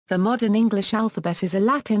The modern English alphabet is a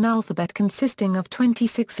Latin alphabet consisting of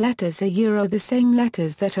 26 letters, the same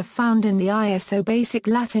letters that are found in the ISO basic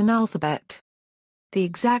Latin alphabet. The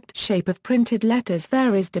exact shape of printed letters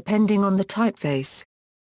varies depending on the typeface.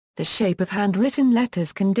 The shape of handwritten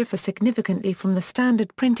letters can differ significantly from the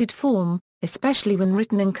standard printed form, especially when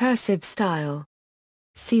written in cursive style.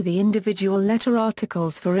 See the individual letter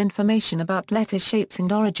articles for information about letter shapes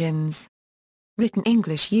and origins. Written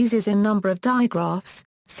English uses a number of digraphs,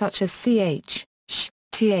 such as ch, sh,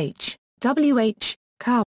 th, wh,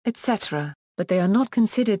 cow, etc., but they are not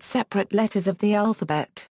considered separate letters of the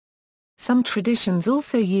alphabet. Some traditions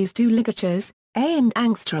also use two ligatures, A and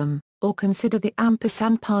angstrom, or consider the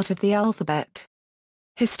ampersand part of the alphabet.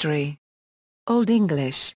 History. Old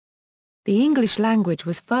English. The English language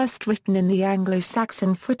was first written in the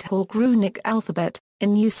Anglo-Saxon Foothawk runic alphabet,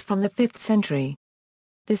 in use from the 5th century.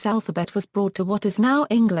 This alphabet was brought to what is now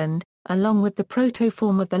England, along with the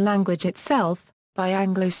proto-form of the language itself, by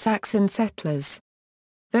Anglo-Saxon settlers.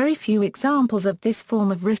 Very few examples of this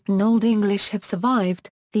form of written Old English have survived,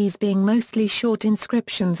 these being mostly short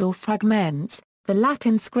inscriptions or fragments. The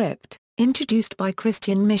Latin script, introduced by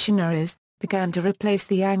Christian missionaries, began to replace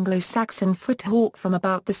the Anglo-Saxon Foothawk from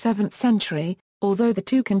about the 7th century, although the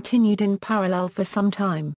two continued in parallel for some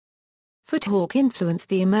time. Foothawk influenced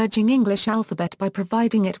the emerging English alphabet by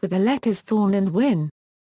providing it with the letters thorn and win.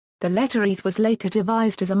 The letter eth was later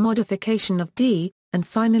devised as a modification of d, and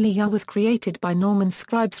finally ya was created by Norman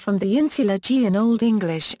scribes from the insular G in Old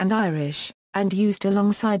English and Irish, and used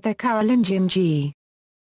alongside their Carolingian G.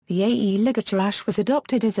 The AE ligature ash was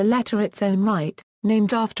adopted as a letter its own right,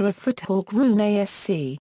 named after a Foothawk rune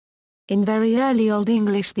ASC. In very early Old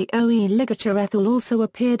English the OE ligature ethel also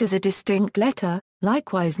appeared as a distinct letter,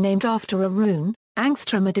 likewise named after a rune,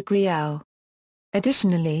 angstrom a degree L.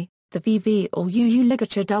 Additionally, the VV or UU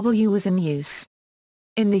ligature W was in use.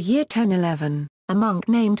 In the year 1011, a monk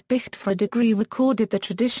named Bicht for a degree recorded the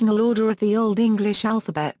traditional order of the Old English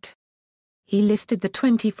alphabet. He listed the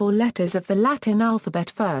 24 letters of the Latin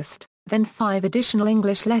alphabet first, then 5 additional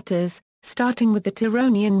English letters, starting with the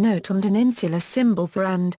Tironian note and an insular symbol for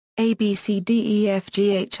and, A B C D E F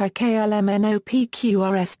G H I K L M N O P Q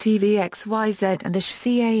R S T V X Y Z and a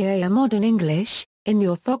CAA. Modern English. In the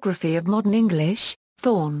orthography of Modern English,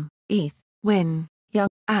 thorn, eth, win, young,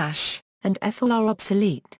 ash, and ethel are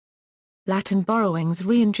obsolete. Latin borrowings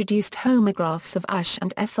reintroduced homographs of ash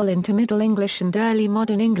and ethel into Middle English and Early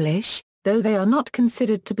Modern English, though they are not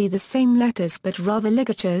considered to be the same letters but rather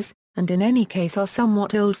ligatures, and in any case are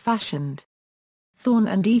somewhat old-fashioned. Thorn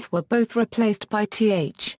and eth were both replaced by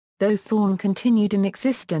th, though thorn continued in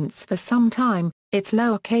existence for some time, its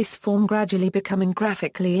lowercase form gradually becoming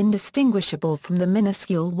graphically indistinguishable from the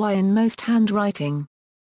minuscule y in most handwriting.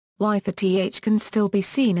 Y for th can still be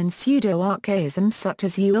seen in pseudo-archaisms such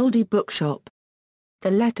as U oldie bookshop.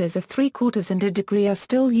 The letters of 3/4 and a degree are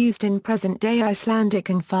still used in present-day Icelandic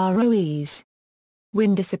and Faroese.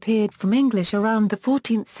 Win disappeared from English around the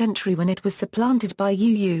 14th century when it was supplanted by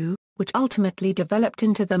UU, which ultimately developed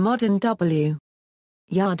into the modern W.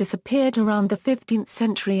 Ya disappeared around the 15th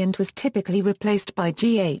century and was typically replaced by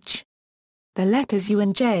GH. The letters U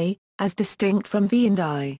and J, as distinct from V and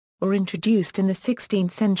I, were introduced in the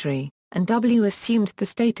 16th century, and W assumed the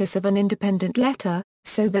status of an independent letter,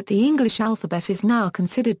 so that the English alphabet is now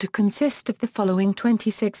considered to consist of the following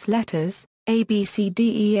 26 letters, A B C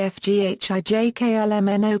D E F G H I J K L M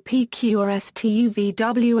N O P Q R S T U V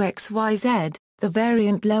W X Y Z. The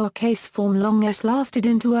variant lowercase form long s lasted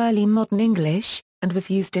into early modern English, and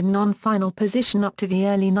was used in non-final position up to the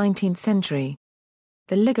early 19th century.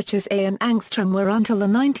 The ligatures A and angstrom were until the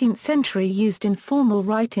 19th century used in formal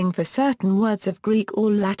writing for certain words of Greek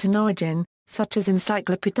or Latin origin, such as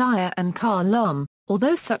encyclopedia and kalom,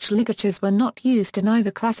 although such ligatures were not used in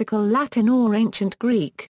either classical Latin or ancient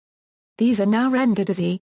Greek. These are now rendered as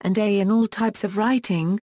E and A in all types of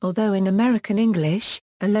writing, although in American English,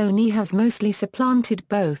 alone E has mostly supplanted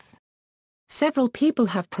both. Several people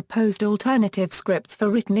have proposed alternative scripts for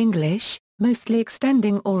written English, mostly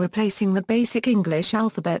extending or replacing the basic English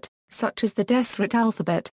alphabet, such as the Deseret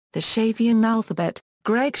alphabet, the Shavian alphabet,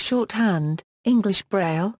 Gregg shorthand, English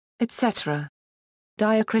Braille, etc.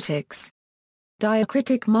 Diacritics.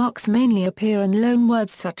 Diacritic marks mainly appear in loan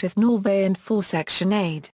words such as Norway and four-section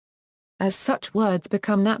aid. As such words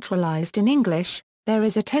become naturalized in English, there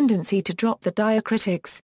is a tendency to drop the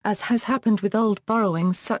diacritics, as has happened with old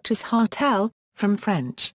borrowings such as hartel, from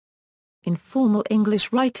French. Informal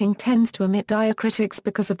English writing tends to omit diacritics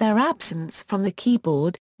because of their absence from the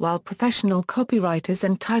keyboard, while professional copywriters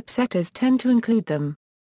and typesetters tend to include them.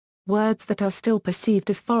 Words that are still perceived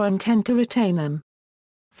as foreign tend to retain them.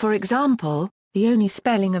 For example, The only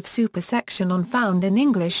spelling of supersection on found in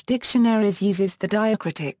English dictionaries uses the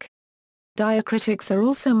diacritic. Diacritics are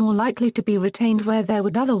also more likely to be retained where there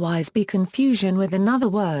would otherwise be confusion with another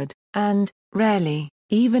word, and, rarely,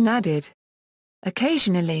 even added.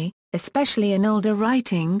 Occasionally, especially in older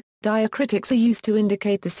writing, diacritics are used to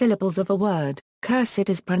indicate the syllables of a word. Cursive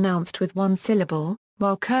is pronounced with one syllable,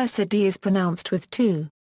 while cursive is pronounced with two.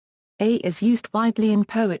 A is used widely in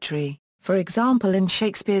poetry, for example in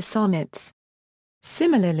Shakespeare's sonnets.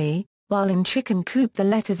 Similarly, while in chicken coop the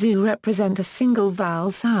letters U represent a single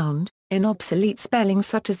vowel sound, in obsolete spelling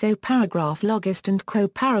such as O paragraph logist and quo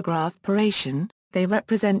paragraph paration, they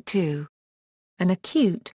represent two. An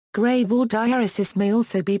acute, grave or diaresis may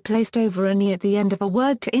also be placed over an E at the end of a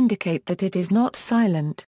word to indicate that it is not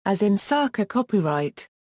silent, as in Sarka copyright.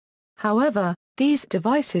 However, these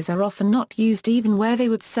devices are often not used even where they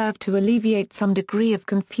would serve to alleviate some degree of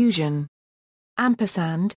confusion.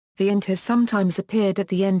 Ampersand, the int has sometimes appeared at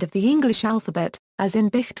the end of the English alphabet, as in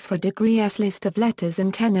Bicht for degree S list of letters in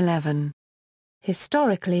 1011.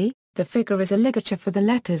 Historically, the figure is a ligature for the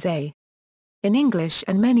letters A. In English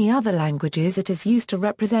and many other languages it is used to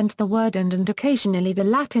represent the word and occasionally the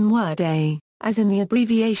Latin word a, as in the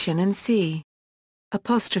abbreviation in C.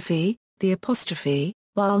 Apostrophe, the apostrophe,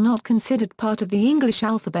 while not considered part of the English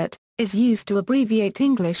alphabet, is used to abbreviate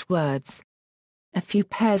English words. A few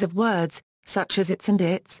pairs of words, such as its and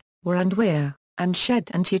its, were and we're, and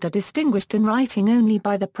shed and should are distinguished in writing only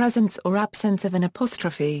by the presence or absence of an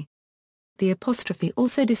apostrophe. The apostrophe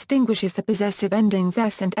also distinguishes the possessive endings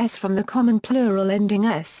s and s from the common plural ending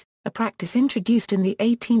s, a practice introduced in the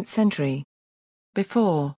 18th century.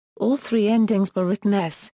 Before, all three endings were written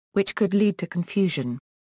s, which could lead to confusion.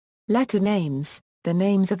 Letter names. The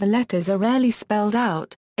names of the letters are rarely spelled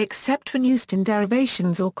out, except when used in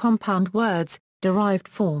derivations or compound words, derived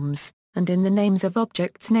forms, and in the names of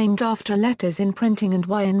objects named after letters in printing and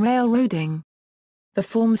Y in railroading. The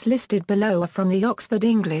forms listed below are from the Oxford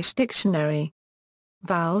English Dictionary.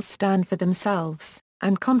 Vowels stand for themselves,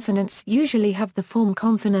 and consonants usually have the form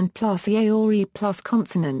consonant plus E or E plus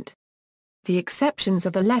consonant. The exceptions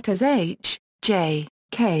are the letters H, J,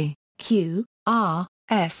 K, Q, R,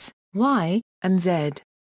 S, Y, and Z.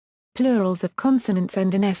 Plurals of consonants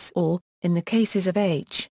end in S or, in the cases of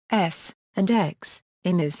H, S, and X,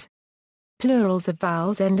 in is. Plurals of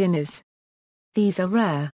vowels end in is. These are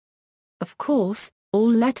rare. Of course, all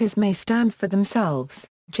letters may stand for themselves,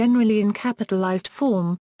 generally in capitalized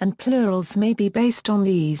form, and plurals may be based on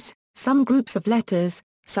these. Some groups of letters,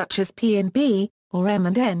 such as P and B, or M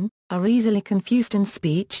and N, are easily confused in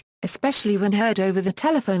speech, especially when heard over the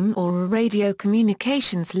telephone or a radio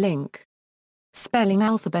communications link. Spelling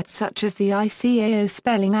alphabets such as the ICAO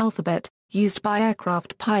spelling alphabet, used by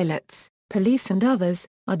aircraft pilots, police and others,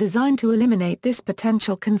 are designed to eliminate this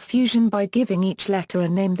potential confusion by giving each letter a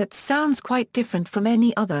name that sounds quite different from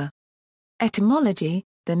any other. Etymology.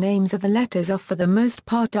 The names of the letters are for the most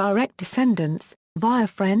part direct descendants, via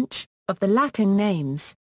French, of the Latin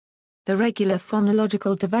names. The regular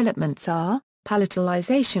phonological developments are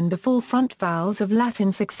palatalization before front vowels of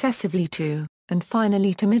Latin successively to, and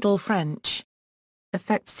finally to Middle French.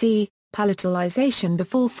 Effect C. Palatalization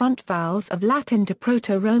before front vowels of Latin to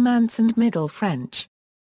Proto-Romance and Middle French.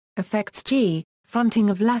 Effects G. Fronting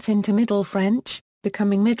of Latin to Middle French,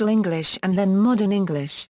 becoming Middle English and then Modern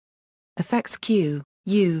English. Effects Q.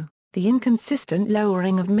 U. The inconsistent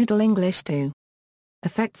lowering of Middle English to.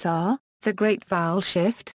 Effects R. The Great Vowel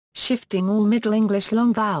Shift, shifting all Middle English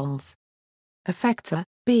long vowels. Effects A,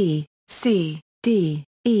 B, C, D,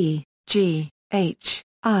 E, G, H,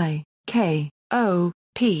 I, K, O,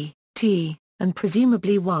 P, T, and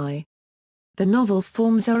presumably Y. The novel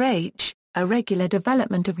forms are H, a regular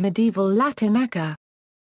development of medieval Latin aka.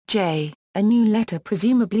 J, a new letter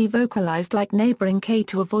presumably vocalized like neighboring K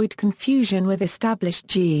to avoid confusion with established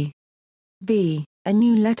G. B, a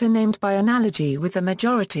new letter named by analogy with the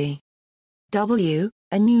majority. W,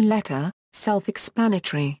 a new letter,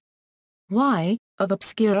 self-explanatory. Y, of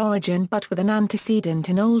obscure origin but with an antecedent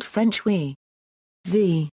in Old French oui.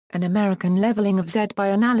 Z, an American leveling of Z by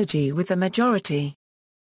analogy with the majority.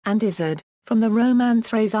 And Izard, from the Romance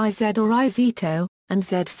phrase IZ or Izito, and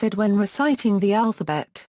Z said when reciting the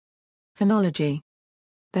alphabet. Phonology.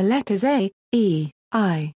 The letters A, E,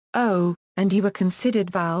 I, O, and U are considered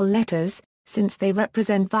vowel letters, since they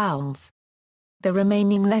represent vowels. The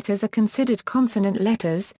remaining letters are considered consonant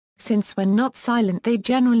letters, since when not silent they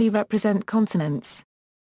generally represent consonants.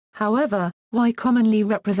 However, Y commonly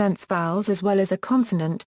represents vowels as well as a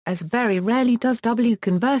consonant, as very rarely does W.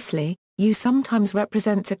 Conversely, U sometimes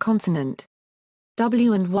represents a consonant.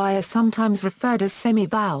 W and Y are sometimes referred as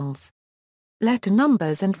semi-vowels. Letter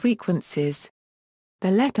numbers and frequencies. The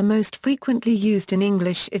letter most frequently used in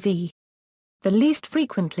English is E. The least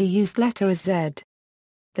frequently used letter is Z.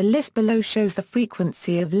 The list below shows the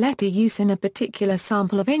frequency of letter use in a particular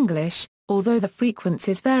sample of English, although the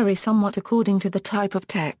frequencies vary somewhat according to the type of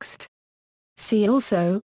text. See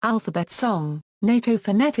also, alphabet song, NATO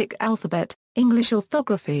phonetic alphabet, English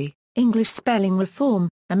orthography, English spelling reform,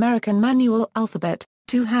 American manual alphabet,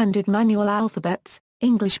 two-handed manual alphabets,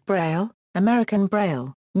 English Braille, American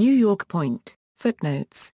Braille, New York Point, footnotes.